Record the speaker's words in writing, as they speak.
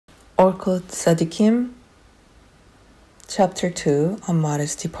OrchotTzaddikimCh2P2 Chapter 2 on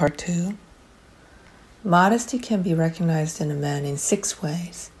Modesty Part 2. Modesty can be recognized in a man in 6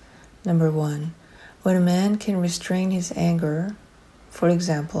 ways. Number 1. When a man can restrain his anger, for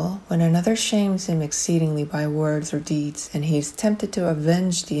example, when another shames him exceedingly by words or deeds, and he is tempted to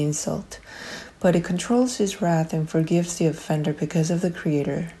avenge the insult, but he controls his wrath and forgives the offender because of the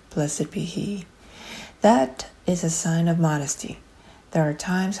Creator, blessed be He. That is a sign of modesty. There are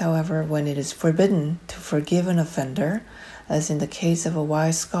times, however, when it is forbidden to forgive an offender, as in the case of a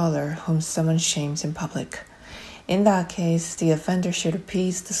wise scholar whom someone shames in public. In that case, the offender should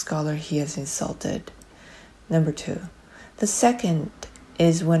appease the scholar he has insulted. Number 2. The second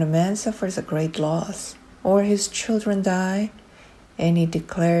is when a man suffers a great loss, or his children die, and he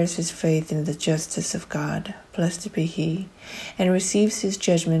declares his faith in the justice of God, blessed be He, and receives his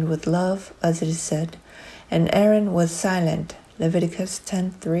judgment with love, as it is said, "And Aaron was silent," Leviticus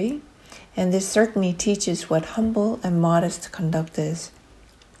 10:3, and this certainly teaches what humble and modest conduct is.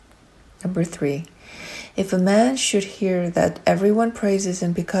 Number 3. If a man should hear that everyone praises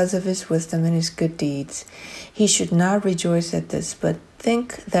him because of his wisdom and his good deeds, he should not rejoice at this, but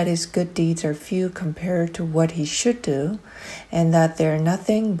think that his good deeds are few compared to what he should do, and that they are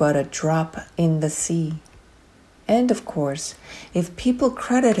nothing but a drop in the sea. And of course, if people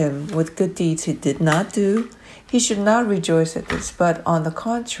credit him with good deeds he did not do, he should not rejoice at this, but on the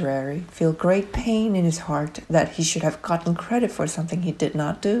contrary, feel great pain in his heart that he should have gotten credit for something he did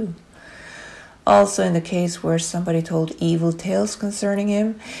not do. Also, in the case where somebody told evil tales concerning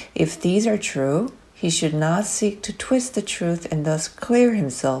him, if these are true, he should not seek to twist the truth and thus clear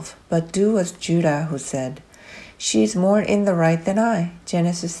himself, but do as Judah, who said, "She is more in the right than I,"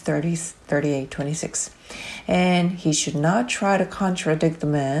 Genesis 38:26. And he should not try to contradict the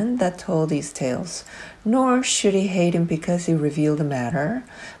man that told these tales, nor should he hate him because he revealed the matter,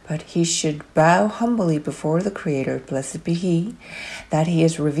 but he should bow humbly before the Creator, blessed be He, that He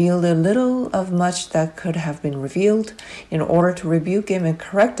has revealed a little of much that could have been revealed, in order to rebuke him and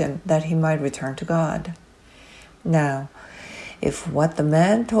correct him, that he might return to God. Now, if what the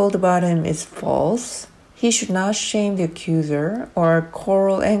man told about him is false, he should not shame the accuser or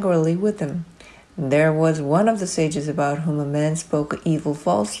quarrel angrily with him. There was one of the sages about whom a man spoke evil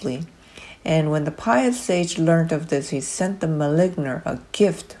falsely, and when the pious sage learnt of this, he sent the maligner a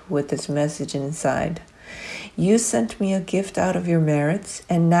gift with this message inside: "You sent me a gift out of your merits,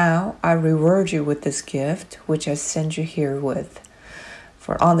 and now I reward you with this gift, which I send you herewith.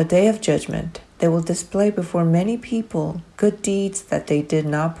 For on the day of judgment, they will display before many people good deeds that they did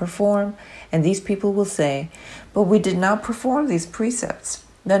not perform, and these people will say, 'But we did not perform these precepts.'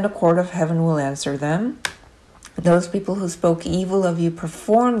 Then the court of heaven will answer them, 'Those people who spoke evil of you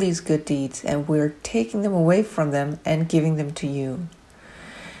performed these good deeds, and we're taking them away from them and giving them to you.'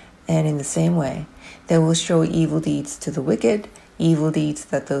 And in the same way, they will show evil deeds to the wicked, evil deeds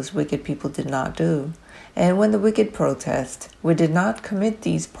that those wicked people did not do. And when the wicked protest, 'We did not commit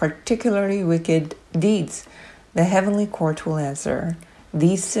these particularly wicked deeds,' the heavenly court will answer,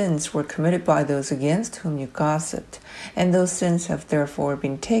 'These sins were committed by those against whom you gossiped, and those sins have therefore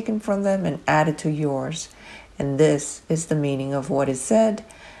been taken from them and added to yours.' And this is the meaning of what is said,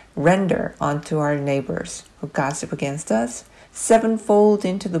 'Render unto our neighbors who gossip against us sevenfold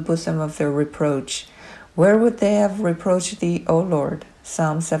into the bosom of their reproach. Where would they have reproached thee, O Lord?'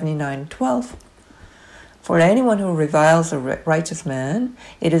 Psalm 79:12. For anyone who reviles a righteous man,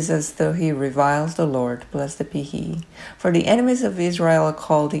 it is as though he reviles the Lord, blessed be He. For the enemies of Israel are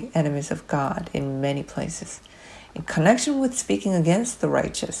called the enemies of God in many places. In connection with speaking against the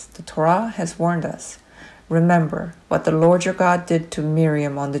righteous, the Torah has warned us. Remember what the Lord your God did to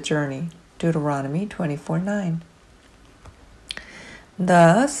Miriam on the journey, Deuteronomy 24:9.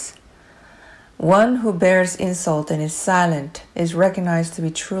 Thus, one who bears insult and is silent is recognized to be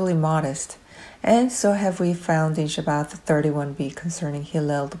truly modest. And so have we found in Shabbat 31b concerning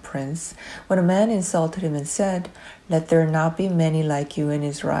Hillel the prince, when a man insulted him and said, 'Let there not be many like you in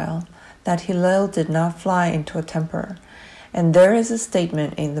Israel,' that Hillel did not fly into a temper. And there is a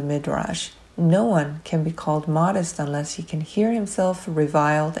statement in the Midrash, 'No one can be called modest unless he can hear himself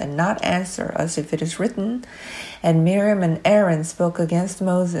reviled and not answer, as if it is written, and Miriam and Aaron spoke against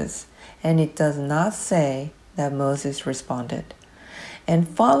Moses,' and it does not say that Moses responded. And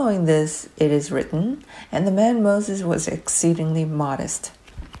following this, it is written, 'And the man Moses was exceedingly modest.'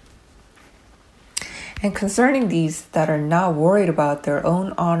 And concerning these that are not worried about their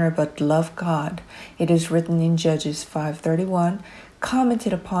own honor but love God, it is written in Judges 5:31,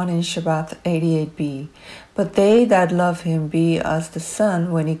 commented upon in Shabbat 88b, 'But they that love him be as the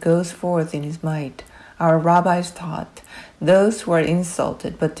sun when he goes forth in his might. Our rabbis taught, those who are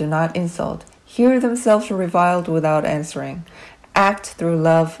insulted but do not insult, hear themselves reviled without answering, act through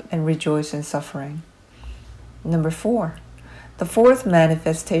love, and rejoice in suffering. Number 4. The fourth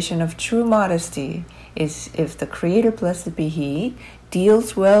manifestation of true modesty is if the Creator, blessed be He,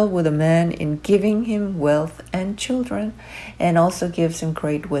 deals well with a man in giving him wealth and children, and also gives him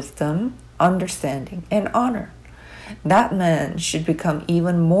great wisdom, understanding, and honor. That man should become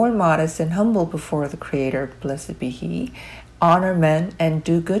even more modest and humble before the Creator, blessed be He, honor men, and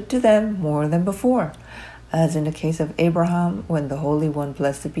do good to them more than before. As in the case of Abraham, when the Holy One,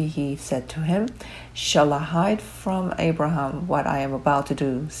 blessed be He, said to him, "Shall I hide from Abraham what I am about to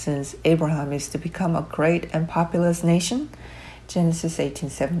do, since Abraham is to become a great and populous nation?" Genesis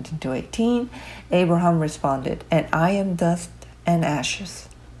 18:17-18. Abraham responded, "And I am dust and ashes."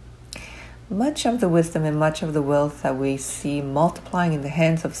 Much of the wisdom and much of the wealth that we see multiplying in the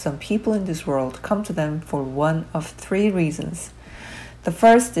hands of some people in this world come to them for one of 3 reasons. The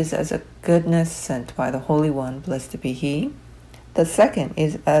first is as a goodness sent by the Holy One, blessed be He. The second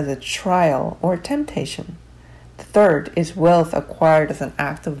is as a trial or temptation. The third is wealth acquired as an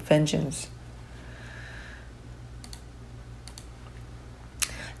act of vengeance.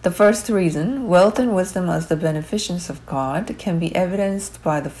 The first reason, wealth and wisdom as the beneficence of God, can be evidenced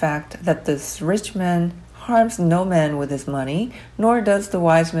by the fact that this rich man harms no man with his money, nor does the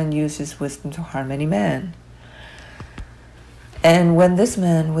wise man use his wisdom to harm any man. And when this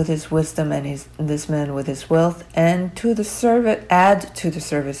man with his wisdom and this man with his wealth add to the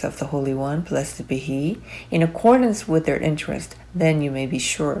service of the Holy One, blessed be He, in accordance with their interest, then you may be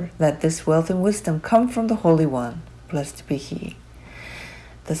sure that this wealth and wisdom come from the Holy One, blessed be He.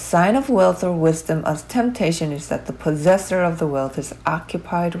 The sign of wealth or wisdom as temptation is that the possessor of the wealth is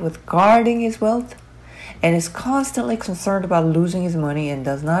occupied with guarding his wealth and is constantly concerned about losing his money and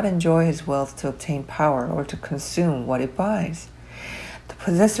does not enjoy his wealth to obtain power or to consume what it buys. The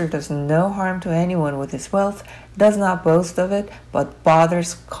possessor does no harm to anyone with his wealth, does not boast of it, but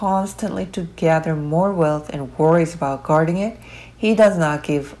bothers constantly to gather more wealth and worries about guarding it. He does not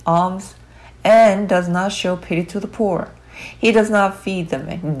give alms and does not show pity to the poor. He does not feed them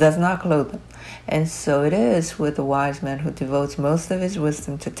and does not clothe them. And so it is with the wise man who devotes most of his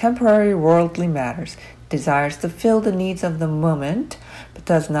wisdom to temporary worldly matters, desires to fill the needs of the moment, but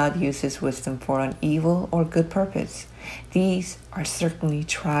does not use his wisdom for an evil or good purpose. These are certainly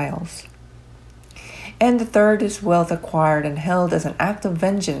trials. And the third is wealth acquired and held as an act of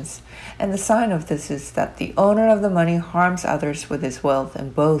vengeance. And the sign of this is that the owner of the money harms others with his wealth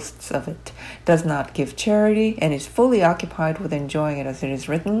and boasts of it, does not give charity, and is fully occupied with enjoying it, as it is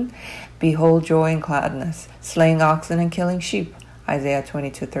written, "Behold joy and gladness, slaying oxen and killing sheep." Isaiah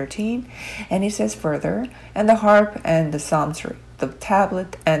 22:13. And he says further, "And the harp and the psaltery, the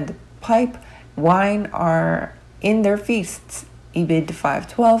tablet and the pipe, wine are in their feasts." Ebed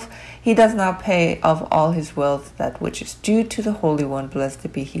 5:12. He does not pay of all his wealth that which is due to the Holy One,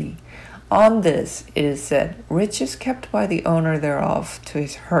 blessed be He. On this it is said, "Riches kept by the owner thereof to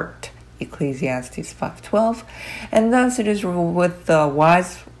his hurt." Ecclesiastes 5:12. And thus it is with the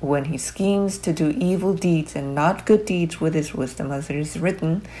wise when he schemes to do evil deeds and not good deeds with his wisdom, as it is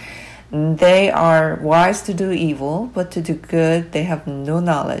written, "They are wise to do evil, but to do good they have no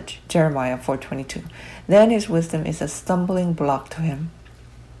knowledge." Jeremiah 4:22. Then his wisdom is a stumbling block to him.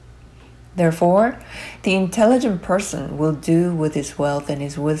 Therefore, the intelligent person will do with his wealth and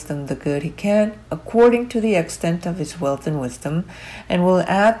his wisdom the good he can, according to the extent of his wealth and wisdom, and will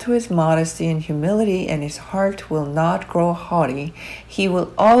add to his modesty and humility, and his heart will not grow haughty. He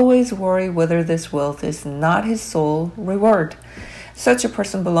will always worry whether this wealth is not his sole reward. Such a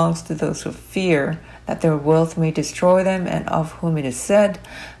person belongs to those who fear that their wealth may destroy them, and of whom it is said,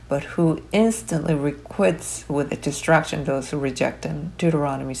 "But who instantly requites with distraction those who reject him."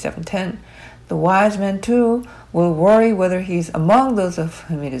 Deuteronomy 7:10. The wise man, too, will worry whether he is among those of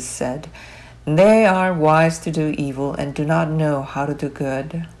whom it is said, "They are wise to do evil and do not know how to do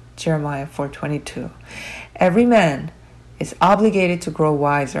good." Jeremiah 4:22. Every man is obligated to grow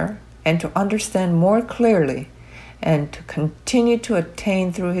wiser and to understand more clearly, and to continue to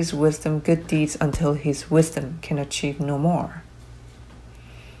attain through his wisdom good deeds until his wisdom can achieve no more.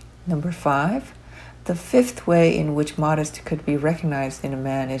 Number 5, the fifth way in which modesty could be recognized in a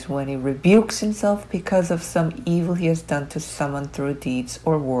man is when he rebukes himself because of some evil he has done to someone through deeds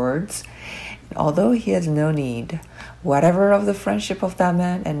or words, and although he has no need whatever of the friendship of that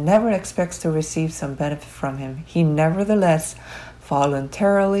man and never expects to receive some benefit from him, he nevertheless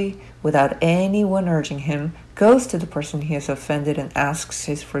voluntarily, without anyone urging him, goes to the person he has offended and asks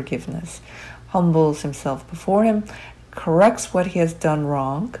his forgiveness, humbles himself before him, corrects what he has done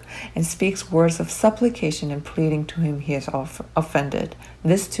wrong, and speaks words of supplication and pleading to him he has offended.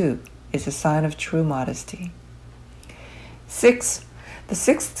 This too is a sign of true modesty. 6. The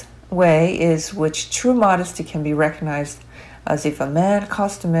sixth way is which true modesty can be recognized as if a man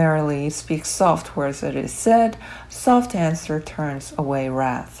customarily speaks soft words, it is said, soft answer turns away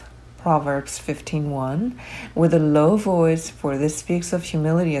wrath. Proverbs 15:1, with a low voice, for this speaks of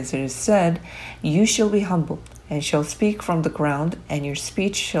humility, as it is said, you shall be humbled, and shall speak from the ground, and your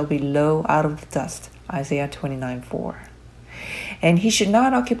speech shall be low out of the dust. Isaiah 29:4. And he should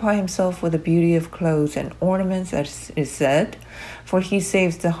not occupy himself with the beauty of clothes and ornaments, as is said, for he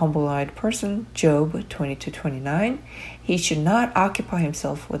saves the humble-eyed person. Job 22:29. He should not occupy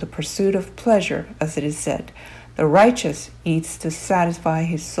himself with the pursuit of pleasure, as it is said, the righteous eats to satisfy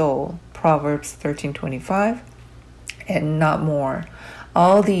his soul. Proverbs 13:25. And not more.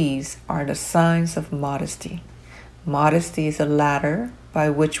 All these are the signs of modesty. Modesty is a ladder by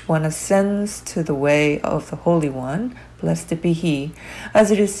which one ascends to the way of the Holy One, blessed be He.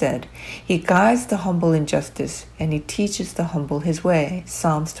 As it is said, He guides the humble in justice, and He teaches the humble His way.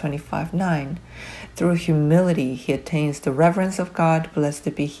 Psalms 25:9. Through humility He attains the reverence of God,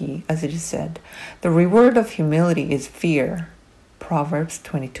 blessed be He. As it is said, the reward of humility is fear. Proverbs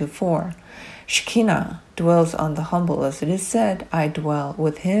 22:4. Shekinah dwells on the humble, as it is said, I dwell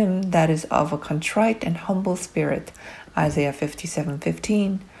with him that is of a contrite and humble spirit. Isaiah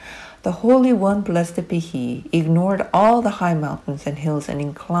 57:15. The Holy One, blessed be He, ignored all the high mountains and hills and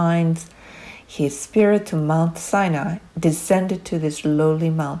inclined His spirit to Mount Sinai, descended to this lowly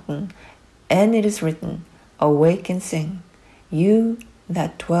mountain. And it is written, awake and sing, you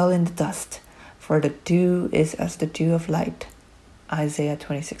that dwell in the dust, for the dew is as the dew of light. Isaiah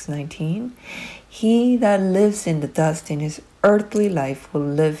 26:19. He that lives in the dust in his earthly life will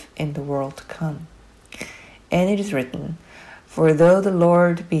live in the world to come. And it is written, for though the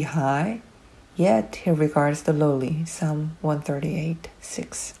Lord be high, yet he regards the lowly. Psalm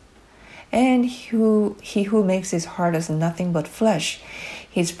 138:6. And he who makes his heart as nothing but flesh,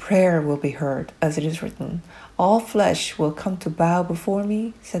 his prayer will be heard, as it is written, all flesh will come to bow before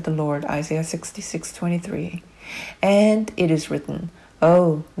me, said the Lord. Isaiah 66:23. And it is written,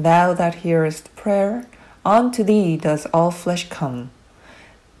 O thou that hearest prayer, unto thee does all flesh come.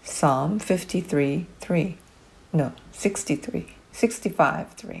 Psalm 65:3.